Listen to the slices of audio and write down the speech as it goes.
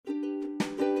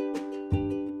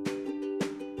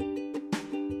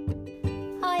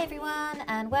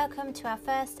welcome to our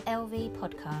first LV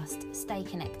podcast, Stay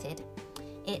Connected.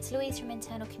 It's Louise from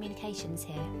Internal Communications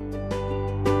here.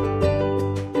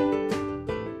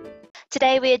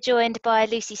 Today we are joined by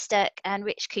Lucy Stirk and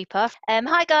Rich Cooper.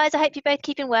 Hi guys, I hope you're both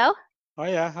keeping well. Oh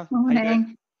yeah, how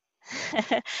Morning.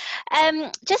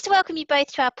 Just to welcome you both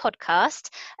to our podcast,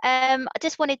 I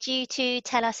just wanted you to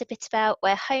tell us a bit about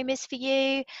where home is for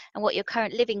you and what your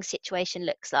current living situation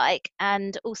looks like,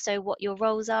 and also what your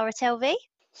roles are at LV.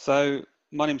 So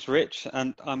my name's Rich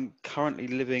and I'm currently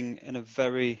living in a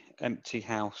very empty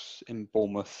house in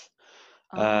Bournemouth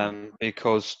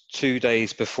because 2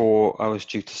 days before I was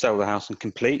due to sell the house and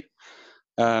complete,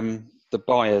 the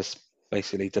buyers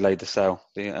basically delayed the sale.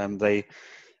 They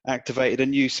activated a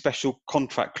new special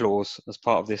contract clause as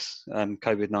part of this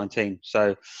COVID-19.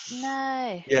 So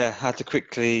No. yeah, I had to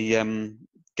quickly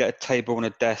get a table and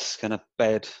a desk and a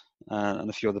bed and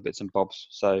a few other bits and bobs.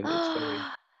 So it's very...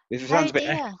 If it sounds a bit,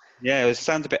 it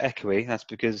sounds a bit echoey. That's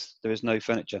because there is no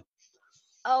furniture.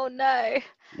 Oh no.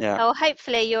 Yeah. Oh,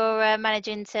 hopefully you're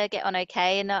managing to get on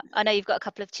okay. And I know you've got a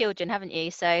couple of children, haven't you?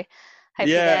 So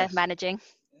hopefully they're managing.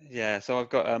 Yeah. So I've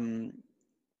got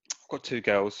 2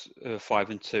 girls, 5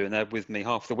 and 2, and they're with me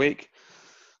half the week.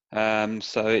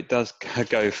 So it does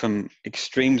go from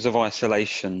extremes of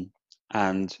isolation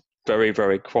and very,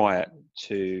 very quiet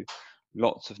to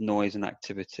lots of noise and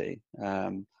activity.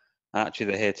 Actually,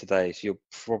 they're here today, so you'll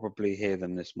probably hear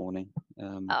them this morning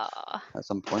at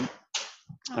some point.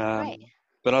 Great.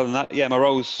 But other than that, yeah, my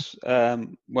role's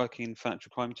working in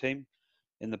financial crime team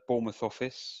in the Bournemouth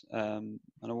office, and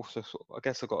I also, I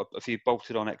guess, I've got a few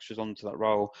bolted-on extras onto that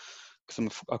role because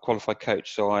I'm a qualified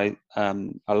coach. So I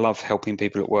love helping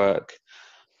people at work,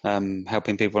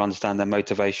 helping people understand their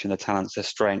motivation, their talents, their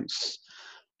strengths,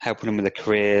 helping them with their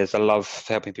careers. I love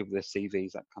helping people with their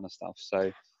CVs, that kind of stuff.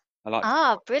 So I like.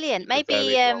 Brilliant.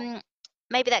 Maybe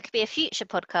that could be a future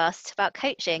podcast about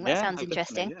coaching. That sounds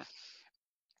interesting. Yeah.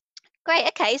 Great.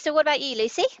 Okay. So what about you,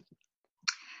 Lucy?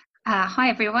 Hi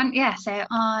everyone. Yeah, so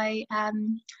I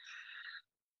am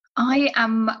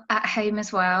at home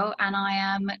as well, and I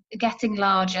am getting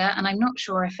larger, and I'm not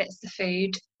sure if it's the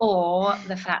food or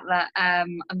the fact that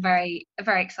I'm very,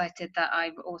 very excited that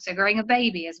I'm also growing a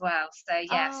baby as well. So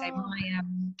yeah, so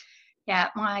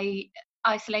my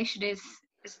isolation is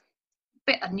a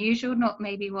bit unusual, not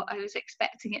maybe what I was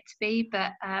expecting it to be,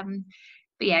 but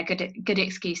yeah, good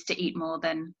excuse to eat more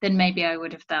than maybe I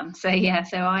would have done. So yeah,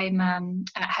 so I'm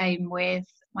at home with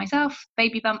myself,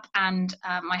 baby bump, and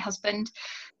my husband.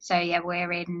 So yeah,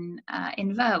 we're in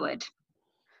Verwood.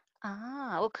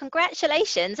 Well,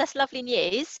 congratulations. That's lovely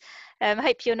news. I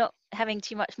hope you're not having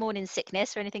too much morning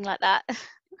sickness or anything like that.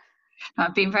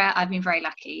 I've been very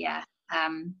lucky. Yeah,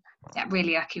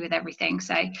 really lucky with everything.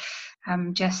 So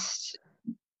just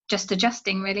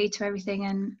adjusting really to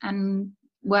everything and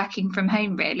working from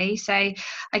home really. So I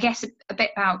guess a bit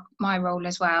about my role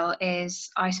as well is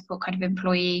I support kind of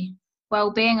employee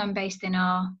wellbeing. I'm based in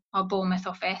our Bournemouth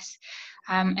office,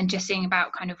 and just seeing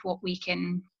about kind of what we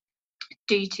can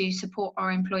do to support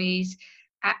our employees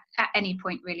at any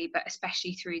point really, but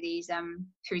especially through these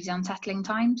unsettling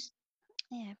times.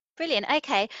 Yeah, brilliant.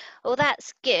 Okay, well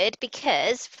that's good,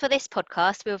 because for this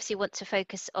podcast we obviously want to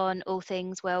focus on all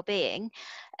things well-being.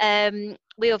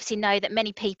 We obviously know that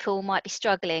many people might be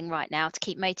struggling right now to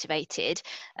keep motivated,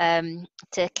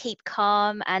 to keep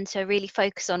calm, and to really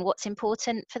focus on what's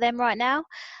important for them right now.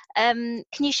 Can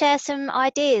you share some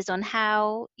ideas on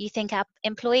how you think our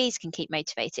employees can keep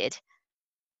motivated?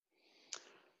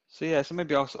 So yeah, so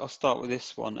maybe I'll start with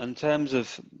this one. In terms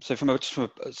of, so to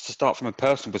start from a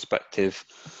personal perspective,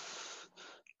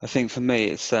 I think for me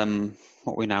it's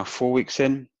what we're now 4 weeks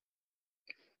in.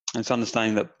 And it's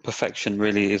understanding that perfection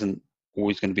really isn't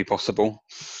always going to be possible,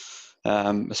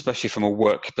 especially from a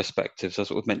work perspective. So I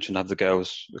sort of mentioned I have the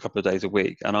girls a couple of days a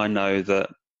week, and I know that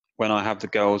when I have the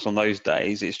girls on those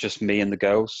days, it's just me and the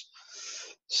girls.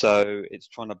 So it's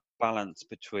trying to balance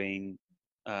between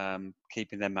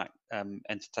keeping them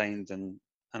entertained and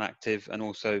active, and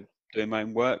also doing my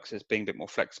own work. So it's being a bit more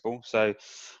flexible. So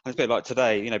it's a bit like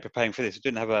today, preparing for this. I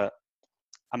didn't have a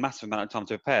massive amount of time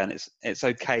to prepare, and it's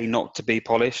okay not to be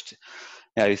polished.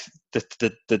 The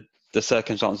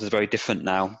circumstances are very different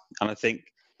now, and I think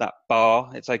that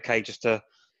it's okay just to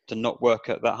not work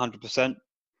at that 100%. So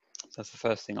that's the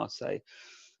first thing I'd say.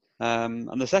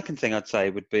 And the second thing I'd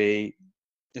say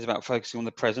is about focusing on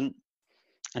the present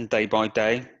and day by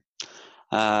day.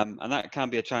 And that can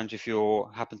be a challenge if you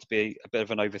happen to be a bit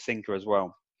of an overthinker as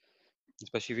well,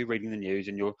 especially if you're reading the news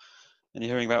and you're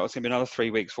hearing about it's going to be another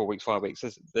 3 weeks, 4 weeks, 5 weeks.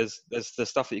 There's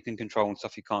stuff that you can control and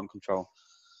stuff you can't control.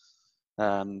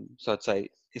 So I'd say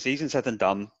it's easier said than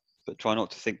done, but try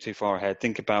not to think too far ahead.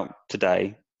 Think about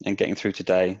today and getting through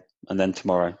today, and then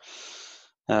tomorrow.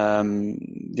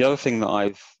 The other thing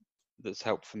that's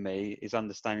helped for me is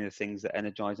understanding the things that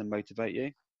energize and motivate you,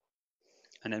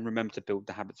 and then remember to build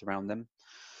the habits around them.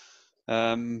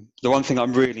 The one thing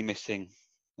I'm really missing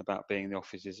about being in the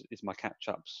office is my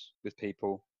catch-ups with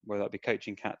people, whether that be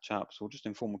coaching catch-ups or just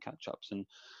informal catch-ups, and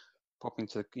popping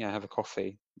to have a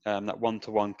coffee. That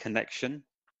one-to-one connection.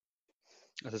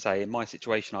 As I say, in my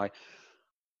situation,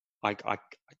 I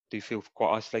do feel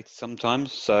quite isolated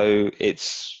sometimes. So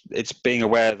it's being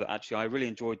aware that actually I really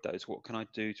enjoyed those. What can I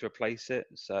do to replace it?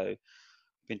 So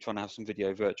I've been trying to have some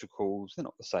video virtual calls. They're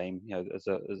not the same, as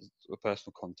a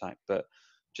personal contact, but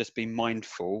just be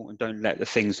mindful and don't let the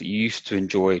things that you used to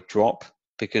enjoy drop,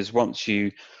 because once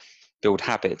you build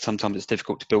habits, sometimes it's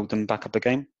difficult to build them back up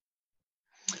again.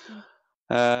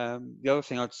 The other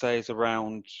thing I'd say is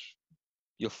around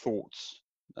your thoughts.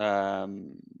 I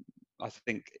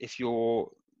think if you're,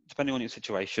 depending on your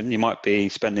situation, you might be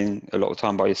spending a lot of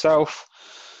time by yourself,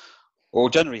 or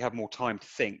generally have more time to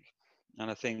think. And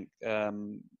I think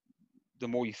the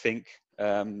more you think,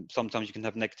 sometimes you can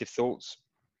have negative thoughts.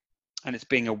 And it's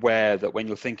being aware that when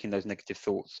you're thinking those negative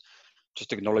thoughts,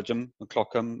 just acknowledge them and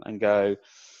clock them and go,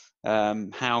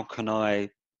 how can I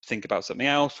think about something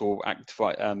else, or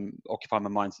occupy my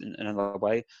mind in another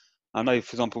way? I know,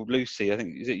 for example, Lucy, I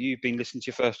think, is it you've been listening to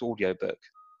your first audio book?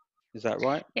 Is that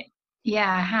right? Yeah,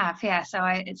 I have. Yeah, so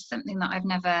it's something that I've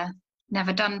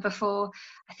never done before.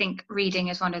 I think reading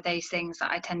is one of those things that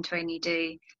I tend to only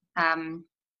do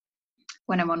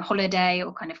when I'm on holiday,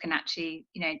 or kind of can actually,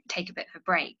 take a bit of a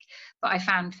break. But I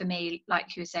found, for me,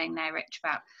 like you were saying there, Rich,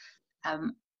 about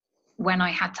when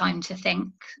I had time to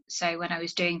think. So when I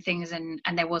was doing things and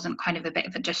there wasn't kind of a bit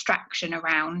of a distraction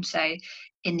around. So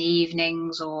in the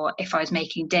evenings, or if I was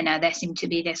making dinner, there seemed to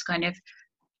be this kind of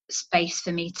space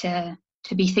for me to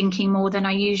be thinking more than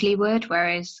I usually would,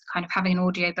 whereas kind of having an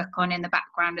audiobook on in the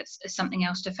background, it's something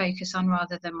else to focus on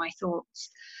rather than my thoughts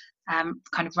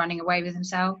kind of running away with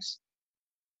themselves.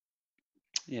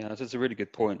 Yeah, that's a really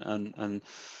good point, and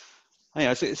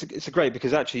yeah, it's a great,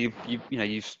 because actually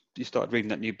you started reading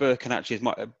that new book, and actually it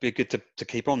might be good to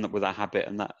keep on with that habit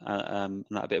and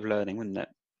that bit of learning, wouldn't it?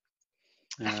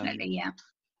 Definitely, yeah.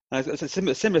 It's a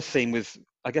similar theme with,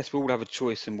 I guess we all have a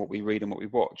choice in what we read and what we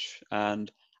watch, and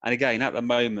again at the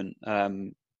moment, I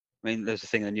mean, there's a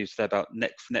thing in the news today about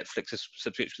Netflix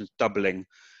subscriptions doubling.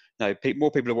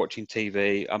 More people are watching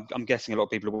TV. I'm guessing a lot of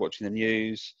people are watching the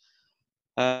news.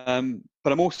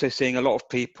 But I'm also seeing a lot of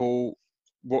people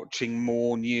watching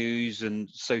more news and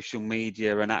social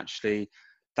media, and actually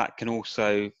that can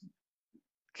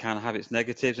have its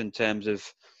negatives in terms of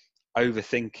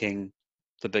overthinking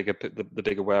the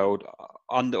bigger world,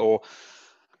 or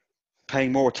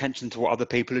paying more attention to what other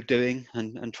people are doing,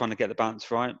 and trying to get the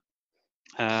balance right.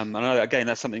 And again,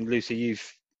 that's something, Lucy,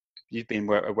 you've been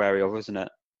wary of, isn't it?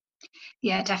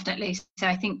 Yeah, definitely. So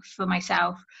I think for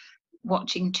myself,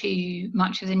 watching too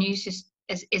much of the news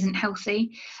isn't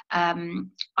healthy.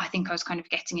 I think I was kind of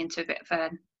getting into a bit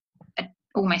of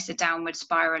almost a downward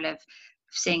spiral of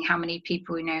seeing how many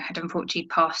people had unfortunately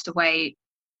passed away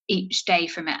each day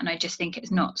from it, and I just think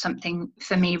it's not something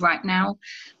for me right now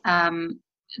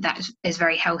that is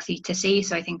very healthy to see.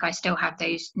 So I think I still have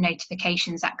those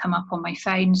notifications that come up on my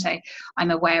phone, so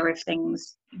I'm aware of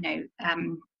things,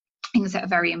 things that are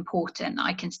very important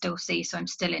I can still see, so I'm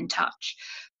still in touch.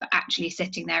 But actually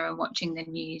sitting there and watching the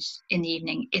news in the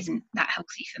evening isn't that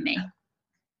healthy for me.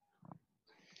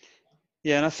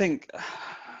 Yeah, and I think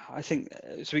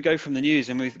so. We go from the news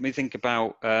and we think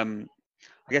about, I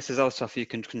guess there's other stuff you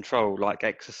can control, like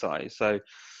exercise. So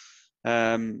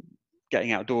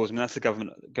getting outdoors. I mean, that's the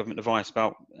government advice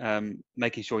about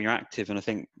making sure you're active. And I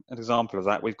think an example of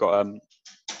that, we've got an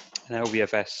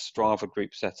LVFS Strava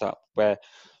group set up where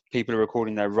people are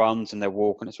recording their runs and their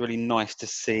walk, and it's really nice to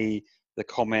see the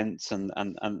comments and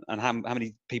how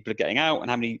many people are getting out, and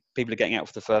how many people are getting out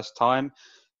for the first time.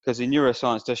 Because in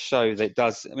neuroscience does show that it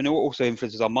does, I mean, it also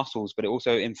influences our muscles, but it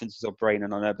also influences our brain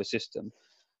and our nervous system.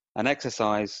 And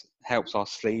exercise helps our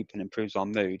sleep and improves our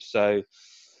mood. So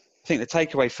I think the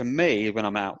takeaway for me when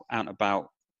I'm out and about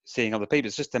seeing other people,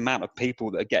 it's just the amount of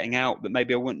people that are getting out that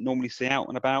maybe I wouldn't normally see out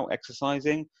and about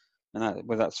exercising. And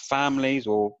whether that's families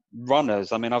or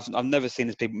runners. I mean, I've never seen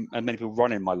as many people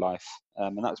run in my life.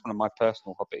 And that's one of my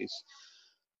personal hobbies.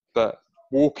 But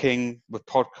walking with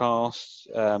podcasts,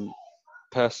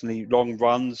 personally, long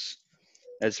runs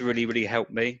has really, really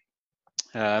helped me.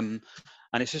 And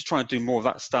it's just trying to do more of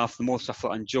that stuff, the more stuff that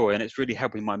I enjoy, and it's really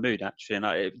helping my mood, actually. And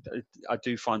I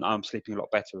do find I'm sleeping a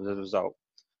lot better as a result.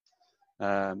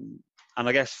 And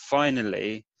I guess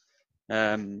finally,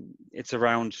 It's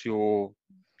around your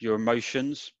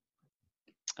emotions,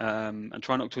 and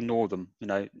try not to ignore them.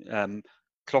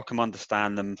 Clock them,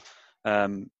 understand them.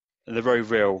 They're very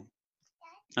real,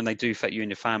 and they do affect you and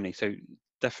your family. So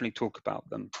definitely talk about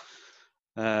them.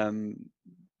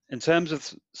 In terms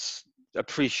of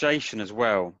appreciation as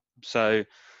well. So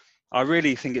I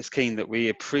really think it's keen that we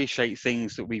appreciate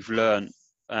things that we've learned,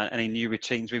 any new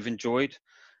routines we've enjoyed.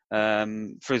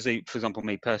 For example,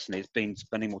 me personally, it's been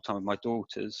spending more time with my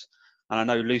daughters. And I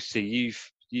know, Lucy,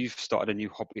 you've started a new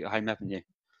hobby at home, haven't you?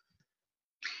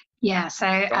 Yeah,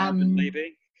 so Garden,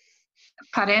 maybe?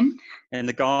 Pardon? In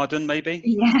the garden, maybe?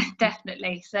 Yeah,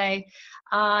 definitely. So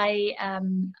I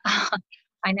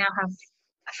I now have,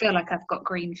 I feel like I've got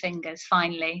green fingers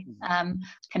finally. I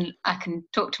can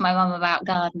talk to my mum about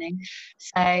gardening.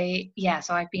 So yeah,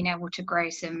 so I've been able to grow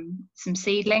some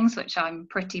seedlings, which I'm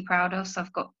pretty proud of. So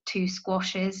I've got 2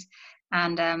 squashes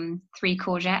and 3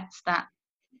 courgettes that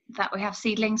we have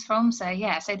seedlings from. So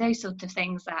yeah, so those sort of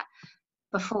things that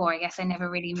before I guess I never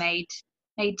really made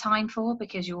time for,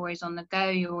 because you're always on the go,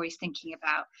 you're always thinking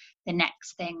about the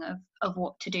next thing of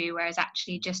what to do, whereas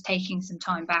actually just taking some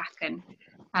time back and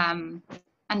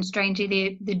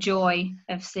strangely the joy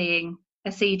of seeing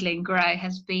a seedling grow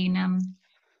has been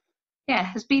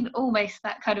almost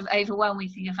that kind of overwhelming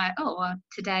thing of like, oh well,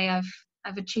 today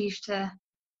I've achieved to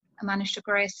I managed to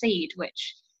grow a seed,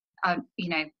 which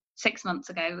 6 months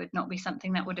ago would not be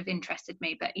something that would have interested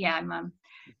me, but yeah,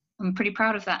 I'm pretty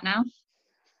proud of that now.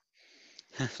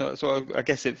 So I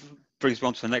guess it brings me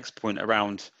on to the next point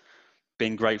around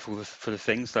being grateful for the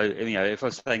things. So, if I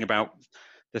was saying about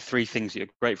the 3 things that you're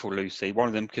grateful, Lucy, one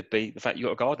of them could be the fact you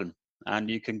got a garden and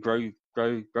you can grow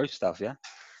stuff. Yeah.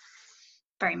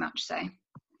 Very much so.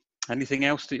 Anything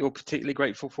else that you're particularly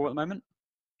grateful for at the moment?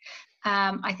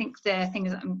 I think the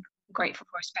things that I'm grateful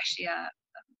for, especially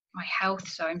my health.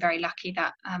 So I'm very lucky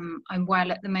that I'm well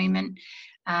at the moment,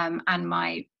 and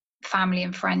my family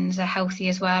and friends are healthy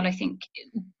as well. I think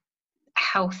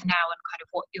health now and kind of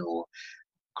what you're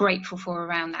grateful for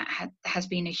around that has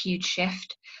been a huge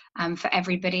shift for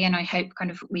everybody, and I hope kind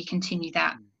of we continue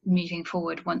that moving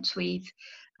forward once we've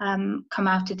come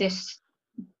out of this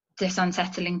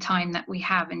unsettling time that we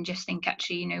have, and just think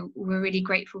actually we're really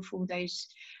grateful for all those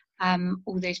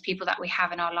people that we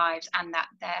have in our lives, and that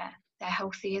they're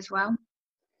healthy as well.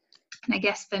 And I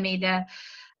guess for me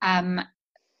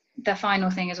the final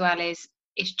thing as well is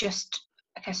just,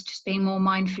 I guess, just being more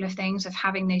mindful of things, of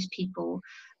having those people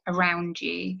around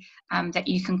you that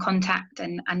you can contact,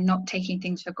 and not taking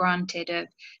things for granted, of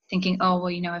thinking, oh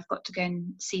well, I've got to go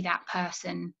and see that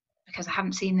person because I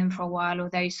haven't seen them for a while, or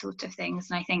those sorts of things.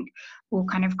 And I think we're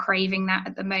kind of craving that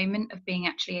at the moment, of being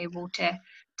actually able to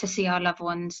see our loved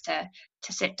ones, to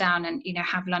sit down and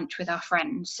have lunch with our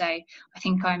friends. So I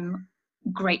think I'm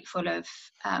grateful of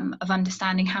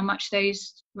understanding how much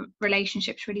those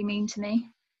relationships really mean to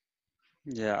me.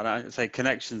 Yeah, and I'd say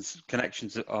connections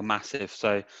are massive.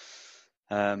 So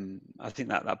I think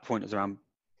that point is around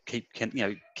keep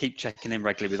checking in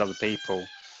regularly with other people.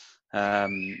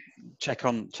 Check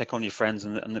on your friends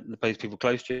and those people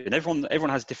close to you. And everyone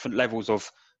has different levels of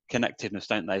connectedness,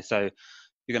 don't they? So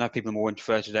you're gonna have people more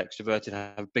introverted, extroverted,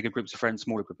 have bigger groups of friends,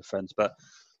 smaller group of friends, but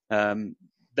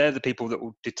they're the people that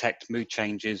will detect mood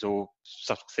changes or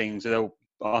subtle things. They'll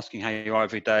ask you how you are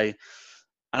every day.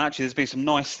 And actually, there's been some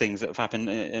nice things that have happened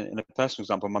in a personal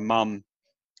example. My mum,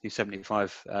 who's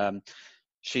 75,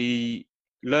 she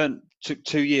took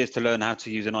 2 years to learn how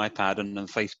to use an iPad and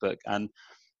Facebook,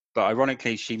 but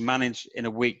ironically, she managed in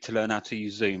a week to learn how to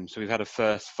use Zoom. So we've had a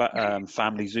first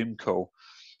family Zoom call,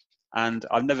 and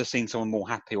I've never seen someone more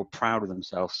happy or proud of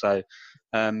themselves. So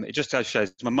it just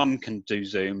shows my mum can do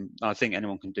Zoom. I think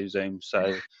anyone can do Zoom.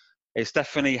 So it's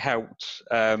definitely helped,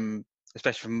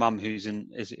 especially for mum who's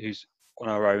on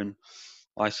her own,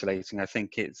 isolating. I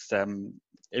think it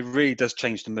really does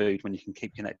change the mood when you can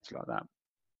keep connected like that.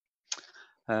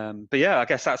 But yeah, I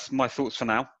guess that's my thoughts for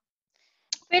now.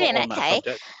 Brilliant. On that Okay.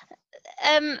 subject.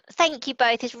 Thank you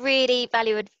both. It's really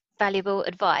valuable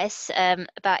advice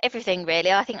about everything,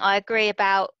 really. I think I agree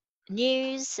about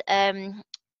news.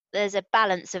 There's a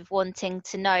balance of wanting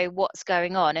to know what's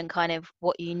going on and kind of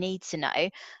what you need to know,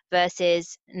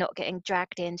 versus not getting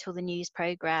dragged into all the news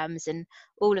programs and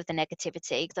all of the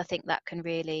negativity, because I think that can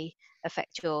really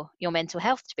affect your mental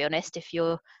health, to be honest, if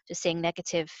you're just seeing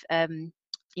negative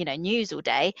news all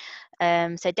day.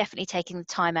 So definitely taking the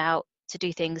time out to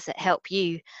do things that help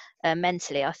you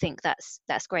mentally. I think that's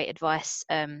great advice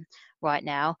right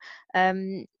now.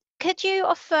 Could you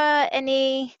offer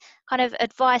any kind of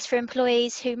advice for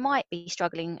employees who might be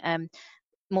struggling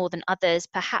more than others,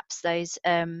 perhaps those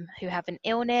who have an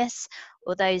illness,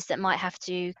 or those that might have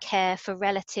to care for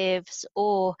relatives,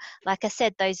 or like I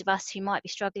said, those of us who might be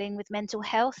struggling with mental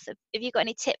health. Have you got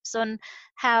any tips on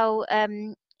how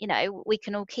we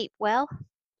can all keep well?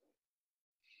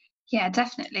 Yeah,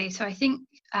 definitely. So I think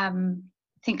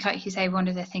like you say, one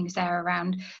of the things there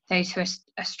around those who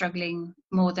are struggling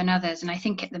more than others, and I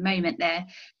think at the moment there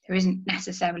isn't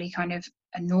necessarily kind of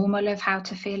a normal of how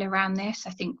to feel around this.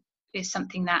 I think it's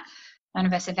something that none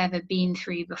of us have ever been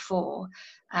through before,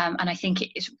 and I think it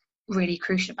is really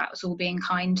crucial about us all being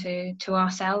kind to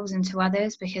ourselves and to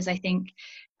others, because I think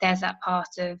there's that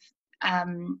part of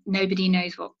nobody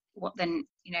knows what the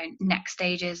next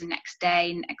stages and next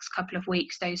day, next couple of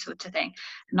weeks, those sorts of things.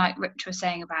 And like Rich was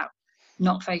saying about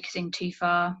not focusing too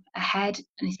far ahead,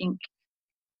 and I think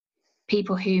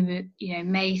people who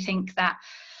may think that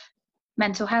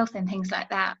mental health and things like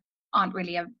that aren't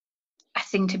really a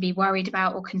thing to be worried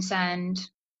about or concerned,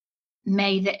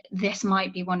 this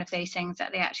might be one of those things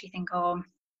that they actually think, oh,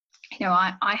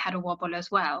 I had a wobble as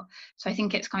well. So I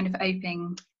think it's kind of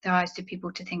opening the eyes to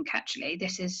people to think, actually,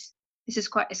 this is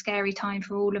quite a scary time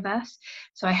for all of us.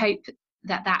 So I hope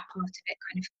that part of it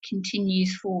kind of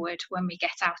continues forward when we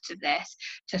get out of this,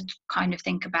 to kind of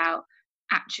think about,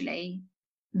 actually,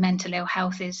 mental ill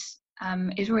health is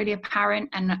really apparent,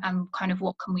 and kind of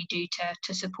what can we do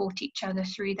to support each other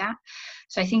through that.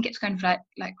 So I think it's kind of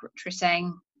like Rich was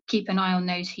saying, keep an eye on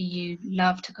those who you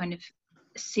love, to kind of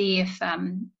see if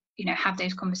have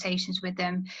those conversations with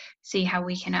them, see how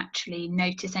we can actually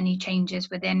notice any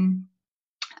changes within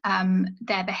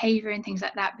their behavior and things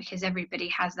like that, because everybody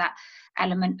has that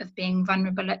element of being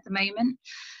vulnerable at the moment.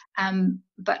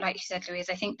 But like you said, Louise,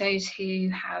 I think those who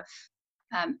have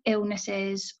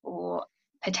illnesses, or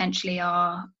potentially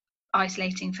are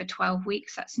isolating for 12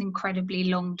 weeks, that's an incredibly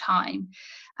long time,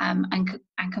 and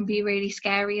can be really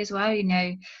scary as well.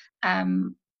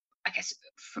 I guess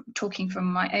talking from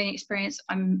my own experience,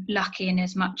 I'm lucky in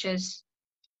as much as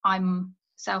I'm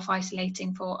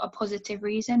self-isolating for a positive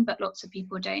reason, but lots of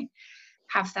people don't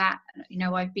have that.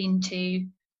 I've been to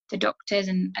the doctors,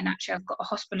 and actually I've got a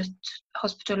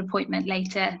hospital appointment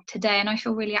later today, and I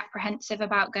feel really apprehensive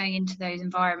about going into those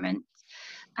environments.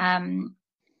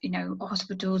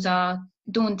 Hospitals are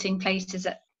daunting places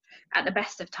at the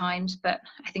best of times, but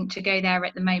I think to go there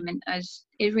at the moment is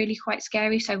really quite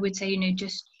scary. So I would say,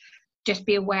 just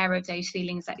be aware of those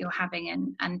feelings that you're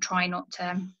having, and try not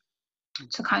to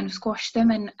kind of squash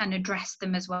them, and address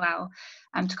them as well,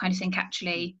 to kind of think,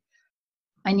 actually,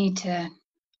 I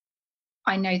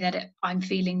know that I'm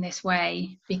feeling this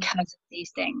way because of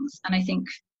these things. And I think,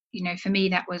 for me,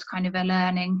 that was kind of a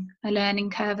learning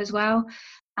curve as well.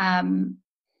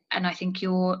 And I think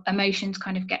your emotions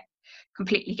kind of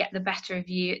completely get the better of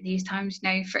you at these times.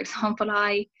 For example,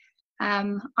 I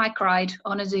cried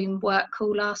on a Zoom work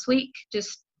call last week,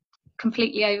 just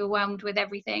completely overwhelmed with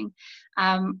everything.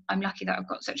 I'm lucky that I've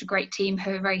got such a great team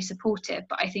who are very supportive,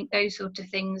 but I think those sort of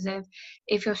things of,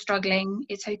 if you're struggling,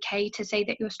 it's okay to say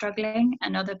that you're struggling,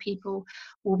 and other people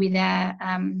will be there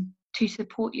to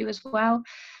support you as well.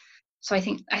 So I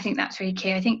think that's really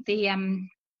key. I think the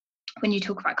when you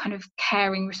talk about kind of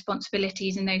caring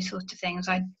responsibilities and those sorts of things,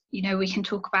 we can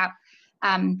talk about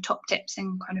top tips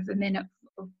in kind of a minute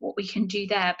of what we can do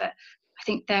there, but I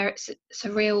think it's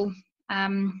a real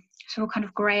sort of kind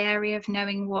of grey area of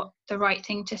knowing what the right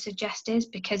thing to suggest is,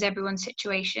 because everyone's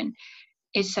situation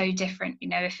is so different.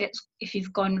 If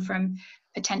you've gone from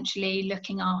potentially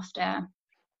looking after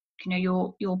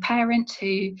your parents, who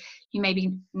you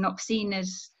maybe not seen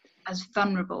as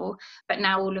vulnerable, but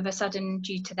now all of a sudden,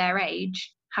 due to their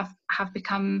age, have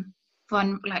become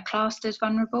classed as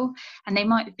vulnerable, and they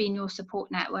might have been your support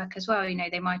network as well.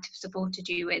 They might have supported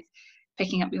you with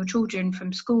picking up your children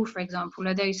from school, for example,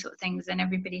 or those sort of things, and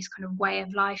everybody's kind of way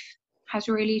of life has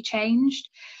really changed,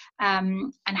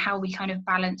 and how we kind of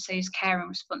balance those care and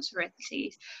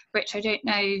responsibilities. Rich, I don't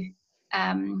know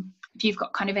if you've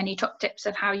got kind of any top tips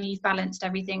of how you've balanced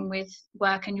everything with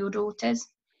work and your daughters.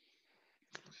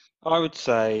 I would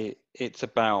say it's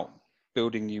about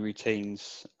building new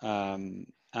routines, and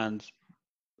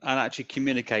actually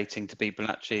communicating to people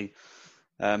actually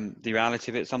the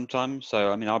reality of it sometimes.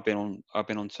 So I mean, I've been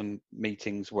on some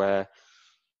meetings where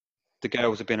the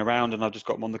girls have been around, and I've just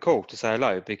got them on the call to say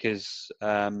hello, because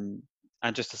and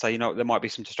just to say, there might be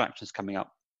some distractions coming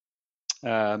up.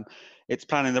 It's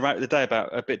planning the day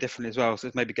about a bit differently as well. So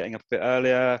it's maybe getting up a bit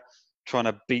earlier, trying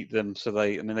to beat them. So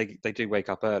they do wake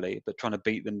up early, but trying to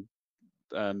beat them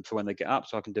for when they get up,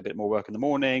 so I can do a bit more work in the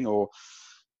morning, or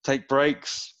take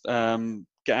breaks,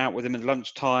 get out with them at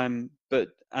lunchtime,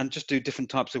 and just do different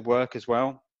types of work as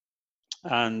well.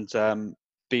 And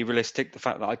be realistic. The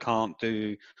fact that I can't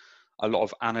do a lot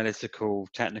of analytical,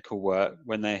 technical work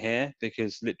when they're here,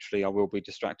 because literally I will be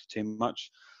distracted too much.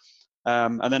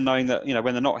 And then knowing that, you know,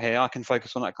 when they're not here, I can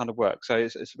focus on that kind of work. So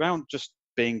it's around just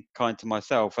being kind to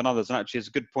myself and others. And actually, it's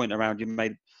a good point around you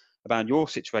made about your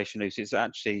situation, Lucy. It's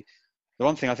actually the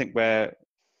one thing I think where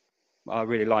I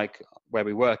really like where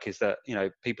we work is that, you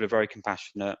know, people are very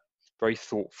compassionate, very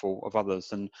thoughtful of others.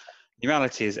 And the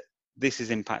reality is this is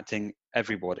impacting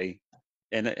everybody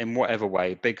in whatever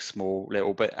way, big, small,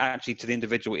 little, but actually to the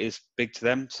individual it is big to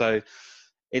them. So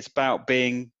it's about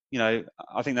being, you know,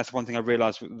 I think that's one thing I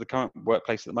realised with the current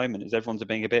workplace at the moment is everyone's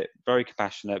being very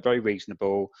compassionate, very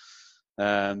reasonable.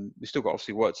 We've still got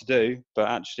obviously work to do, but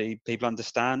actually people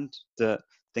understand that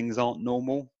things aren't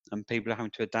normal and people are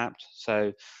having to adapt.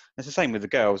 So it's the same with the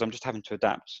girls. I'm just having to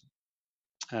adapt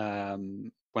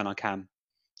when I can,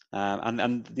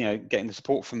 and you know, getting the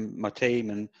support from my team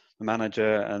and the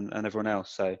manager and everyone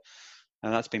else. So,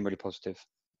 and that's been really positive.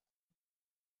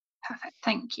 Perfect,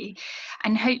 thank you.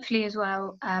 And hopefully as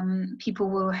well, people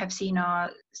will have seen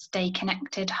our Stay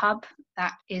Connected hub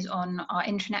that is on our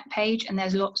intranet page, and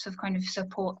there's lots of kind of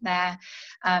support there,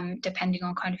 depending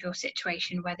on kind of your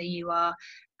situation, whether you are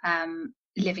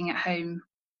living at home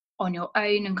on your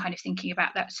own and kind of thinking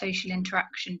about that social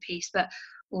interaction piece, but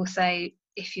also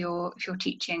if you're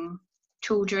teaching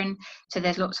children. So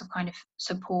there's lots of kind of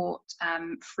support,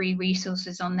 free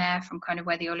resources on there, from kind of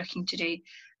whether you're looking to do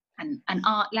an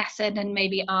art lesson and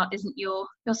maybe art isn't your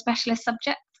specialist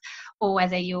subject, or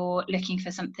whether you're looking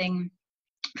for something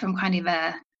from kind of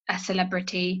a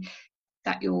celebrity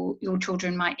that your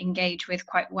children might engage with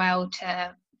quite well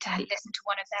to listen to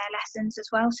one of their lessons as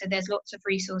well. So there's lots of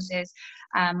resources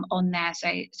on there.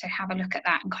 So have a look at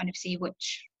that and kind of see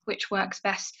which works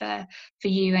best for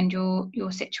you and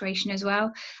your situation as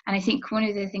well. And I think one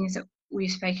of the things that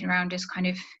we've spoken around is kind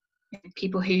of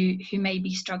people who may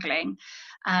be struggling,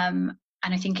 and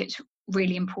I think it's a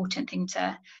really important thing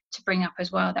to bring up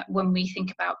as well, that when we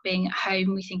think about being at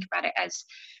home, we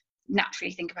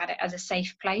naturally think about it as a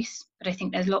safe place, but I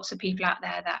think there's lots of people out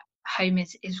there that home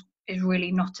is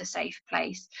really not a safe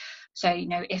place. So, you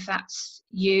know, if that's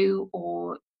you,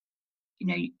 or you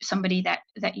know, somebody that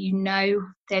you know,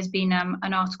 there's been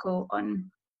an article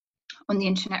on the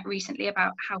internet recently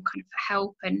about how kind of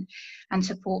help and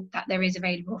support that there is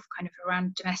available for kind of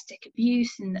around domestic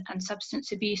abuse and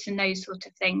substance abuse and those sort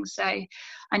of things. So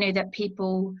I know that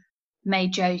people may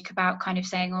joke about kind of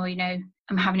saying, oh, you know,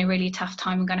 I'm having a really tough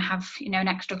time, I'm going to have, you know, an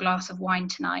extra glass of wine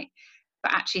tonight.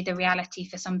 But actually the reality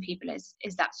for some people is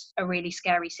that's a really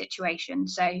scary situation.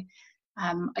 So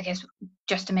I guess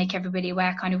just to make everybody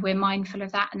aware, kind of we're mindful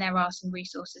of that, and there are some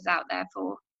resources out there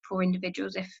for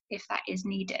individuals if that is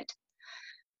needed.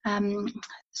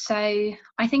 So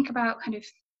I think about kind of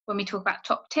when we talk about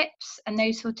top tips and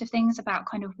those sort of things, about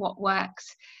kind of what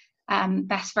works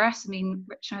best for us. I mean,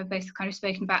 Rich and I have both kind of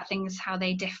spoken about things, how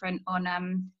they different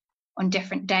on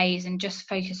different days, and just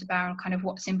focus about kind of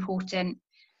what's important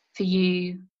for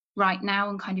you right now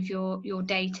and kind of your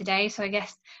day to day. So I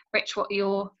guess, Rich, what are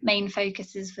your main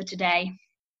focuses for today?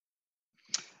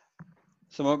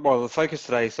 So, well, the focus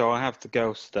today, so I have the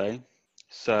girls today.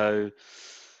 So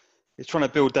it's trying to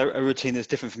build a routine that's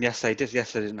different from yesterday.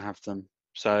 Yesterday I didn't have them.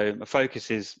 So my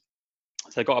focus is,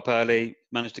 so I got up early,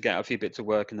 managed to get out a few bits of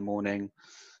work in the morning,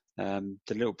 did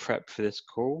a little prep for this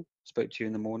call, spoke to you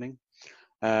in the morning.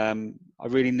 I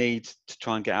really need to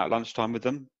try and get out lunchtime with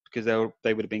them, because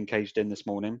they would have been caged in this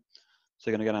morning. So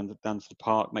they're going to go down to the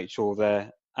park, make sure they're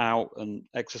out and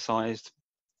exercised,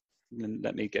 and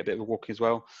let me get a bit of a walk as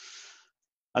well.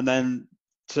 And then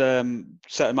to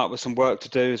set them up with some work to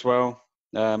do as well.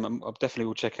 I definitely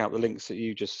will check out the links that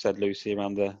you just said, Lucy,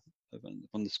 around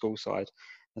on the school side.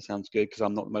 That sounds good, because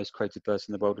I'm not the most creative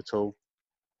person in the world at all.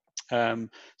 So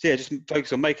yeah, just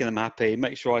focus on making them happy,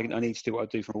 make sure I need to do what I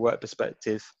do from a work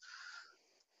perspective.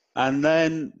 And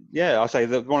then, yeah, I'll say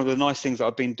that one of the nice things that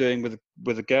I've been doing with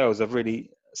the girls, I've really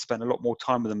spent a lot more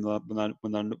time with them than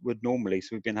I would normally. So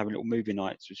we've been having little movie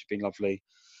nights, which have been lovely.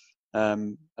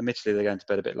 Admittedly, they're going to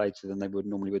bed a bit later than they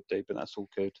normally would do, but that's all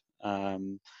good.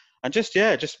 And just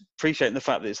appreciating the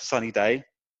fact that it's a sunny day.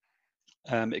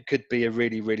 It could be a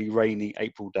really, really rainy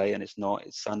April day, and it's not.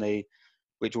 It's sunny,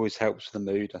 which always helps with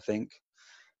the mood, I think.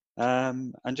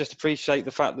 And just appreciate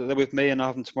the fact that they're with me and I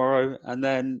have them tomorrow, and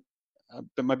then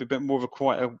maybe a bit more of a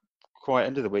quiet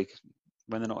end of the week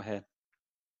when they're not here.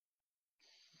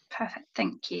 Perfect,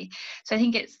 thank you. So I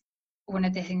think it's one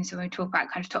of the things when we talk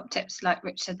about kind of top tips, like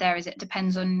Rich said there, is it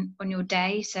depends on your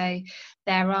day. So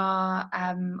there are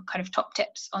kind of top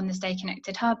tips on the Stay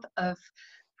Connected hub of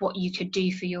what you could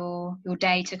do for your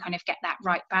day to kind of get that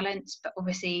right balance. But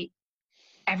obviously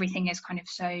everything is kind of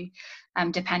so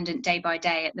dependent day by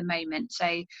day at the moment.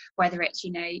 So whether it's,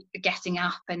 you know, getting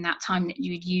up and that time that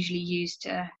you would usually use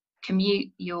to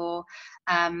commute, you're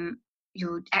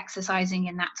exercising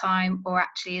in that time, or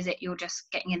actually is it you're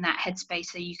just getting in that headspace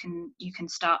so you can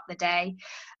start the day.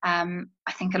 I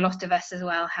think a lot of us as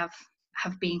well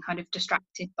have been kind of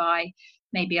distracted by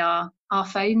maybe our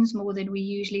phones more than we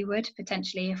usually would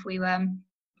potentially if we were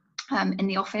in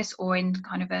the office or in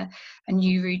kind of a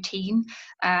new routine.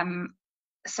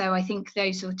 So I think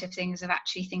those sort of things of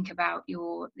actually think about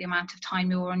the amount of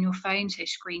time you're on your phone. So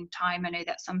screen time, I know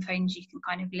that some phones you can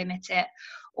kind of limit it,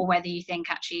 or whether you think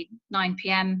actually 9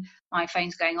 p.m. my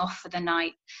phone's going off for the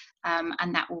night,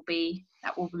 and that will be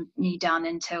done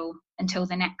until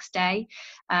the next day.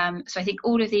 So I think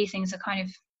all of these things are kind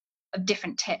of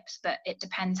different tips, but it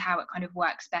depends how it kind of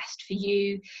works best for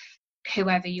you,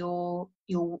 whoever you're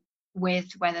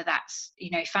with, whether that's, you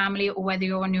know, family or whether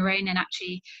you're on your own. And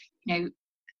actually, you know,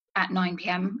 at 9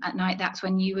 p.m. at night, that's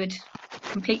when you would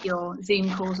complete your Zoom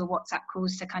calls or WhatsApp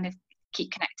calls to kind of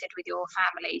keep connected with your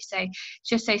family. So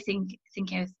just so thinking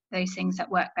of those things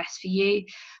that work best for you.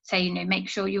 So, you know, make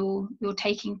sure you're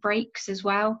taking breaks as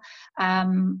well. I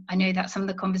know that some of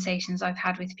the conversations I've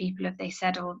had with people, if they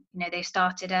said, or, you know, they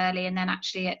started early and then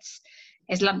actually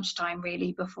it's lunchtime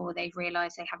really before they've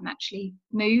realised they haven't actually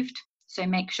moved. So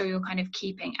make sure you're kind of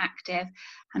keeping active.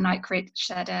 And like Rich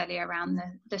said earlier around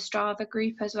the Strava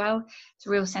group as well, it's a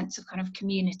real sense of kind of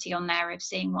community on there, of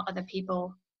seeing what other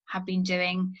people have been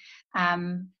doing.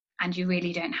 And you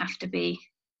really don't have to be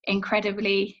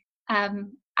incredibly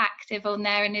active on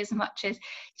there, and as much as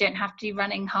you don't have to be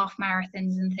running half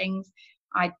marathons and things.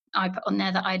 I put on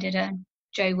there that I did a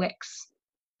Joe Wicks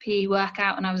PE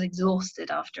workout and I was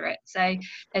exhausted after it. So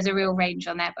there's a real range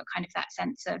on there, but kind of that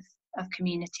sense of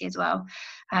community as well.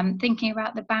 Thinking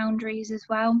about the boundaries as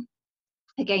well.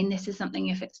 Again, this is something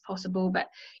if it's possible, but,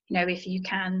 you know, if you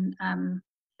can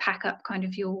pack up kind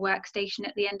of your workstation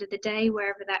at the end of the day,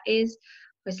 wherever that is.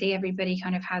 Obviously, everybody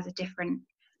kind of has a different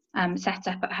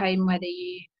setup at home, whether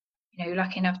you know,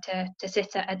 lucky enough to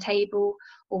sit at a table,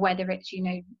 or whether it's, you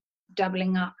know,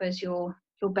 doubling up as your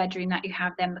bedroom that you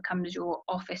have then becomes your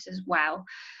office as well.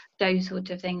 Those sort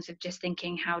of things of just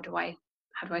thinking, how do I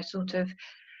sort of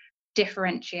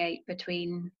differentiate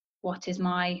between what is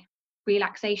my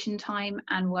relaxation time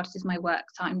and what is my work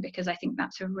time, because I think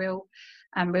that's a real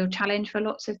challenge for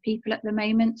lots of people at the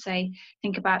moment. So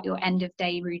think about your end of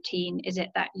day routine. Is it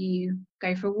that you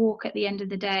go for a walk at the end of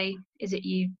the day? Is it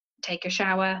you take a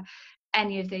shower?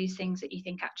 Any of those things that you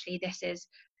think, actually this is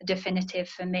definitive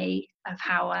for me of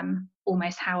how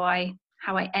almost how I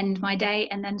end my day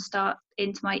and then start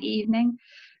into my evening.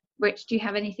 Rich, do you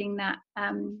have anything that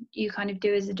you kind of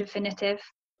do as a definitive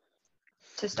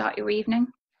to start your evening?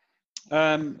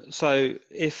 So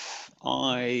if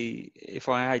I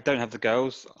don't have the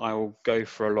girls, I will go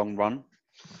for a long run,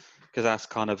 because that's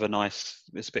kind of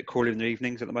it's a bit cooler in the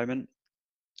evenings at the moment,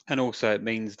 and also it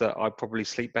means that I probably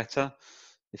sleep better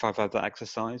if I've had that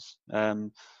exercise.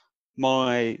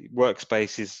 My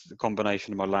workspace is a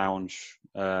combination of my lounge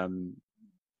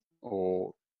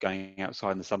or going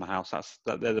outside in the summer house.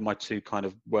 They're my two kind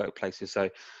of workplaces. So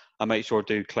I make sure I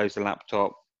do close the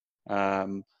laptop,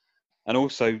 and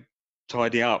also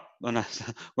tidy up. And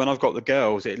when I've got the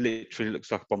girls, it literally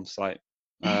looks like a bomb site.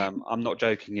 I'm not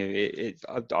joking you.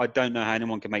 I don't know how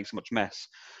anyone can make so much mess.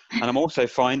 And I'm also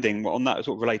finding, on that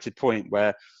sort of related point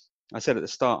where I said at the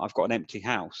start, I've got an empty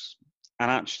house. And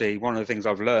actually, one of the things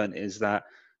I've learned is that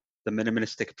the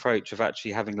minimalistic approach of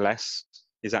actually having less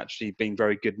is actually being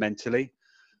very good mentally.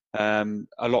 A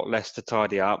lot less to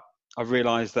tidy up. I've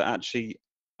realised that actually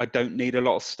I don't need a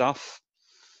lot of stuff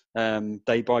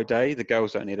day by day. The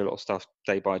girls don't need a lot of stuff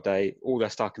day by day. All their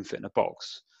stuff can fit in a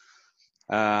box.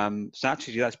 So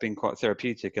actually that's been quite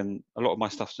therapeutic, and a lot of my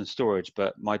stuff's in storage,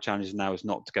 but my challenge now is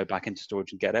not to go back into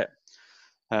storage and get it.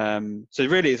 So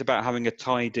really it's about having a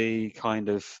tidy kind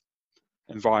of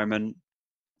environment,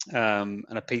 and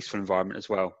a peaceful environment as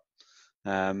well.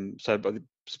 So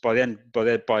by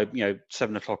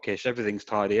 7 o'clock ish, everything's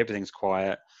tidy, everything's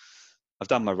quiet. I've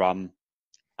done my run.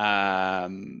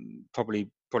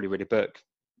 Probably read a book,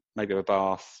 maybe have a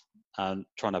bath, and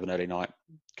try and have an early night,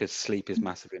 because sleep is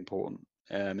massively important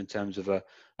in terms of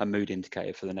a mood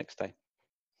indicator for the next day.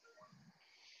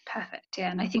 Perfect.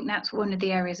 Yeah, and I think that's one of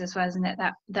the areas as well, isn't it,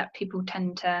 that people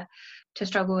tend to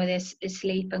struggle with is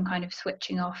sleep and kind of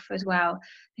switching off as well.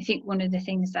 I think one of the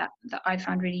things that I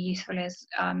found really useful is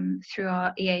through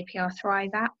our EAPR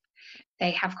Thrive app,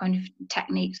 they have kind of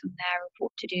techniques on there of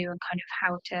what to do and kind of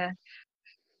how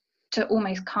to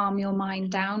almost calm your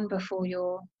mind down before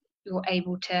you're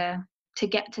able to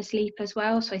get to sleep as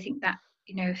well. So I think that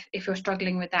if you're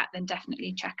struggling with that, then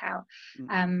definitely check out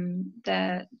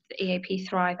the EAP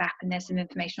Thrive app, and there's some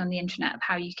information on the internet of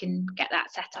how you can get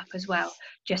that set up as well,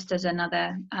 just as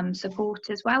another support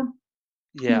as well.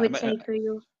 Yeah, you would say for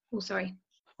your sorry.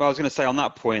 Well, I was going to say on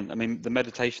that point, I mean, the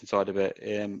meditation side of it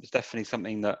is definitely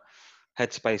something that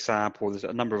Headspace app, or there's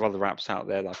a number of other apps out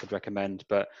there that I could recommend,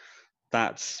 but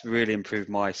that's really improved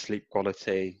my sleep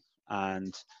quality.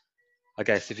 And I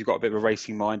guess if you've got a bit of a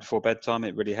racing mind before bedtime,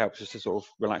 it really helps just to sort of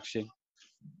relax you.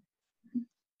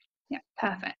 Yeah,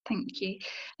 perfect. Thank you.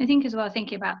 I think as well,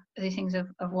 thinking about these things of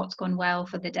what's gone well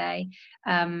for the day,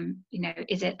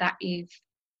 is it that you've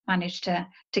managed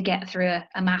to get through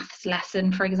a maths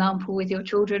lesson, for example, with your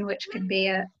children, which can be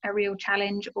a real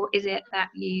challenge, or is it that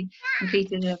you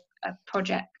completed a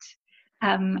project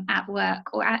at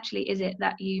work, or actually is it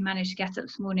that you managed to get up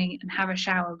this morning and have a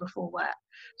shower before work?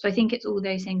 So I think it's all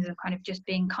those things of kind of just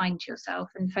being kind to yourself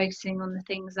and focusing on the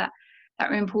things that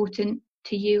are important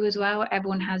to you as well.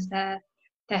 Everyone has their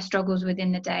struggles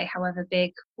within the day, however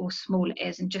big or small it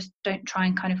is, and just don't try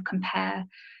and kind of compare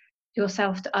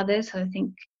yourself to others. So I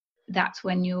think that's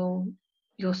when you'll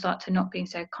start to not being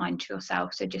so kind to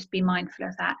yourself. So just be mindful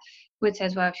of that. I would say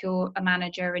as well, if you're a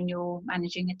manager and you're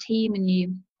managing a team and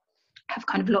you have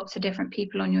kind of lots of different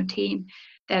people on your team,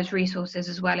 there's resources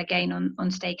as well, again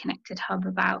on Stay Connected Hub,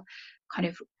 about kind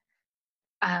of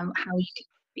how you can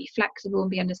be flexible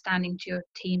and be understanding to your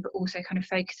team, but also kind of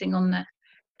focusing on the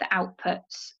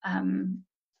outputs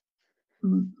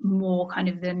more kind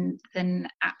of than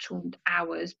actual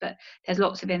hours. But there's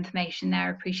lots of information there.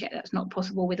 I appreciate that's not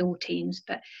possible with all teams,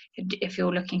 but if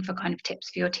you're looking for kind of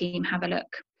tips for your team, have a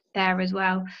look there as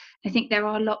well. I think there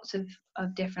are lots of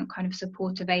different kind of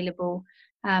support available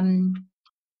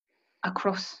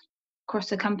across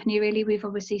the company, really. We've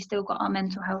obviously still got our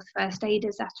mental health first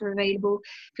aiders that are available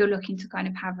if you're looking to kind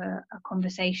of have a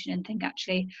conversation and think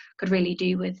actually could really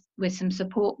do with some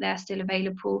support. They're still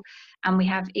available. And we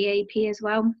have EAP as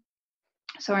well,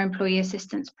 so our employee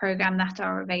assistance program, that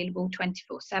are available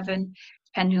 24/7,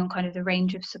 depending on kind of the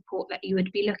range of support that you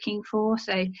would be looking for.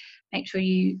 So make sure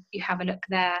you have a look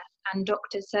there. And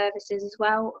doctor's services as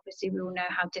well. Obviously we all know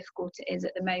how difficult it is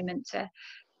at the moment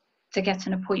to get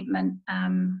an appointment,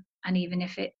 and even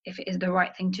if it is the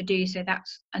right thing to do. So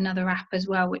that's another app as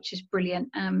well, which is brilliant,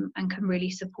 and can really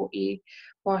support you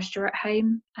whilst you're at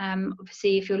home.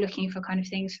 Obviously if you're looking for kind of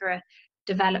things for a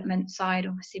development side,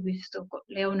 obviously we've still got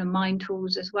Leona Mind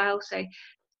Tools as well. So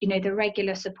the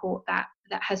regular support that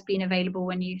has been available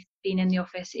when you've been in the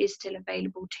office is still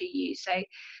available to you. So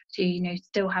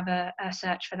still have a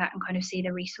search for that and kind of see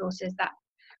the resources that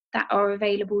are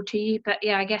available to you. But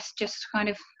yeah, I guess just kind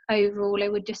of overall, I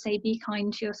would just say be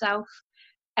kind to yourself.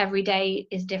 Every day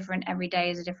is different. Every day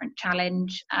is a different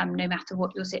challenge, no matter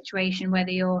what your situation.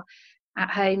 Whether you're at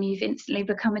home, you've instantly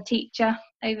become a teacher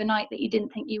overnight that you didn't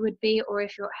think you would be, or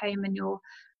if you're at home and you're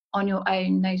on your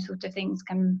own, those sorts of things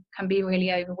can be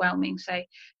really overwhelming. So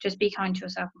just be kind to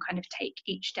yourself and kind of take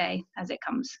each day as it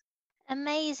comes.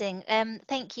 Amazing.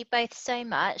 Thank you both so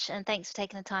much, and thanks for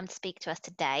taking the time to speak to us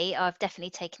today. I've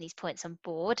definitely taken these points on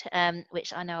board,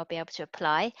 which I know I'll be able to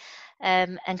apply.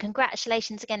 And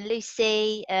congratulations again,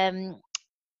 Lucy.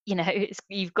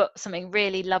 You've got something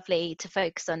really lovely to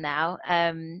focus on now,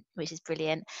 which is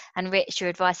brilliant. And Rich, your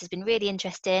advice has been really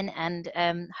interesting, and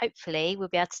hopefully we'll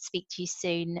be able to speak to you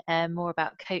soon more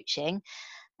about coaching.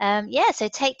 So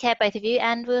take care, both of you,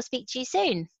 and we'll speak to you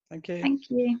soon. Thank you. Thank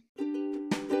you.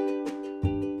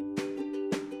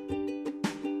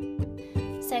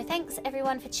 So thanks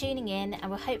everyone for tuning in, and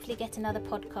we'll hopefully get another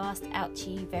podcast out to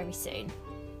you very soon.